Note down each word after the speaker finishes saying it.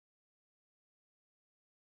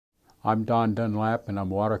I'm Donn Dunlap, and I'm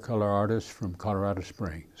a watercolor artist from Colorado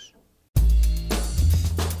Springs.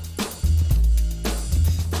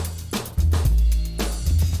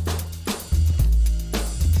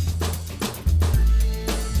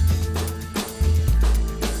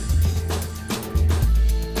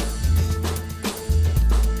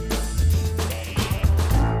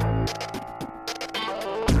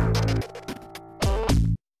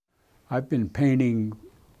 I've been painting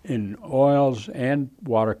in oils and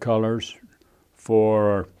watercolors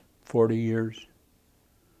for 40 years,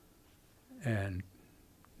 and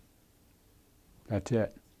that's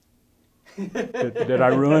it. Did I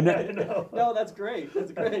ruin it? No, that's great.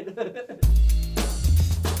 That's great.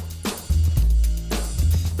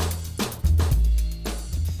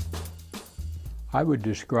 I would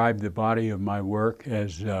describe the body of my work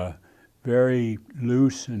as very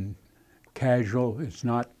loose and casual. It's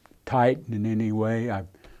not tight in any way.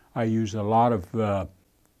 I use a lot of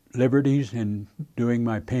liberties in doing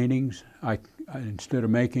my paintings. Instead of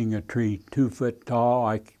making a tree 2 foot tall,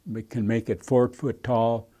 I can make it 4 foot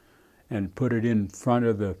tall and put it in front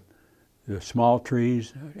of the small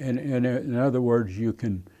trees. And in other words, you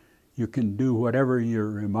can do whatever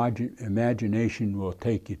your imagination will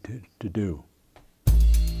take you to do.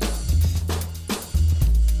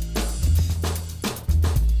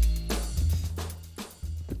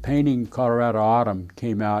 The painting Colorado Autumn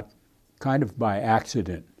came out kind of by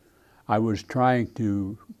accident. I was trying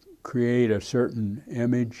to create a certain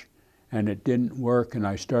image and it didn't work, and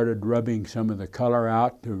I started rubbing some of the color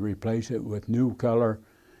out to replace it with new color,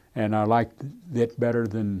 and I liked it better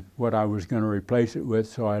than what I was going to replace it with,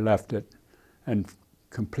 so I left it and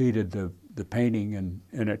completed the painting,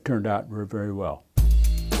 and it turned out very well.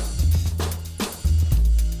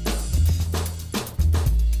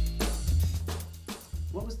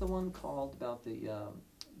 What was the one called about the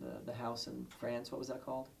house in France? What was that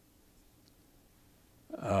called?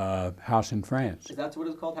 House in France. Is that what it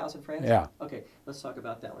was called, House in France? Yeah. Okay, let's talk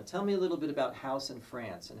about that one. Tell me a little bit about House in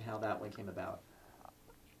France and how that one came about.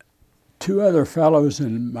 2 other fellows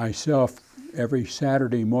and myself every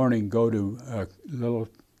Saturday morning go to a little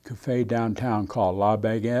cafe downtown called La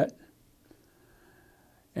Baguette,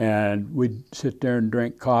 and we'd sit there and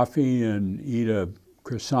drink coffee and eat a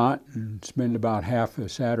croissant and spend about half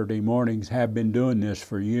of Saturday mornings. Have been doing this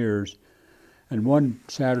for years. And one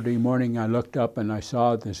Saturday morning I looked up and I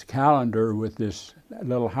saw this calendar with this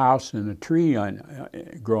little house and a tree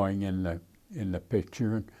growing in the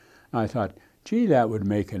picture. And I thought, gee, that would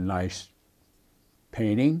make a nice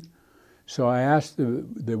painting. So I asked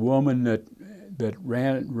the woman that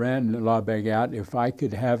ran La Baguette if I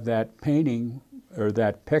could have that painting or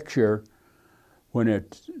that picture when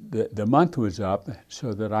the month was up,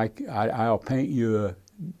 so that I'll paint you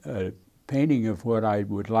a painting of what I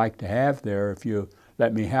would like to have there if you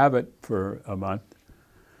let me have it for a month.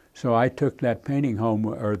 So I took that painting home,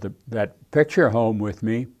 or that picture home with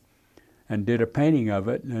me, and did a painting of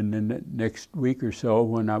it. And then the next week or so,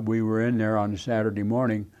 when we were in there on a Saturday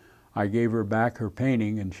morning, I gave her back her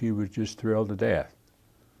painting, and she was just thrilled to death.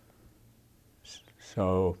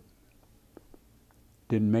 So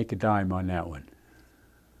didn't make a dime on that one.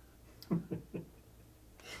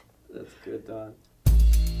 That's good, Don.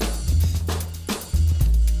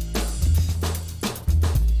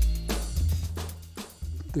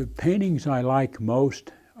 The paintings I like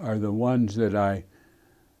most are the ones that I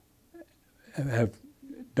have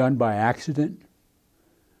done by accident.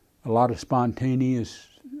 A lot of spontaneous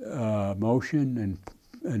motion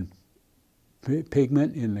and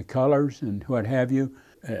pigment in the colors and what have you.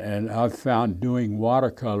 And I've found doing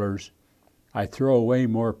watercolors, I throw away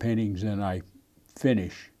more paintings than I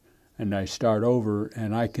finish, and I start over,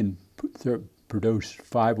 and I can produce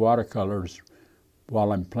 5 watercolors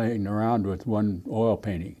while I'm playing around with one oil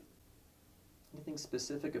painting. Anything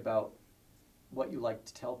specific about what you like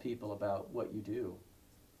to tell people about what you do?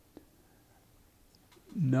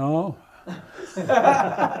 No.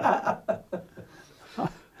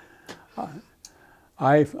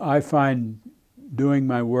 I find doing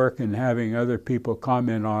my work and having other people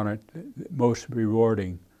comment on it most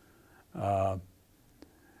rewarding.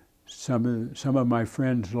 Some of my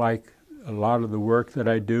friends like a lot of the work that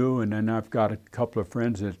I do, and then I've got a couple of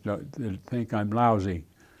friends that think I'm lousy,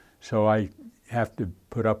 so I have to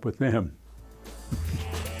put up with them.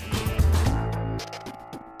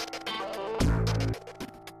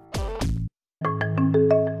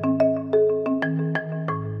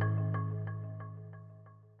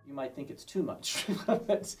 You might think it's too much,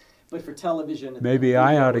 but for television... Maybe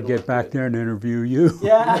I ought to get back there and interview you.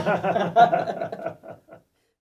 Yeah.